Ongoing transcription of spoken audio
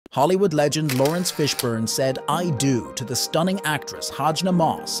Hollywood legend Laurence Fishburne said "I do" to the stunning actress Hajna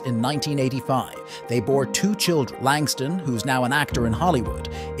Moss in 1985. They bore 2 children, Langston, who's now an actor in Hollywood,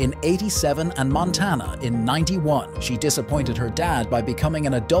 in '87 and Montana in '91. She disappointed her dad by becoming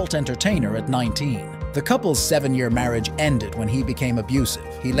an adult entertainer at 19. The couple's 7-year marriage ended when he became abusive.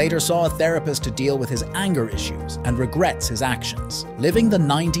 He later saw a therapist to deal with his anger issues and regrets his actions. Living the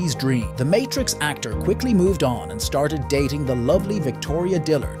 90s dream, the Matrix actor quickly moved on and started dating the lovely Victoria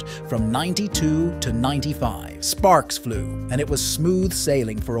Dillard from '92 to '95. Sparks flew, and it was smooth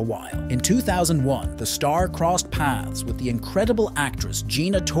sailing for a while. In 2001, the star crossed paths with the incredible actress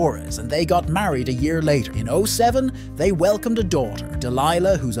Gina Torres, and they got married a year later. In '07, they welcomed a daughter,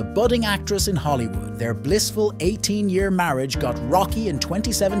 Delilah, who's a budding actress in Hollywood. Their blissful 18-year marriage got rocky in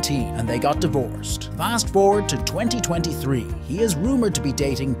 2017 and they got divorced. Fast forward to 2023, he is rumored to be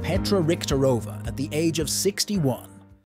dating Petra Richterova at the age of 61.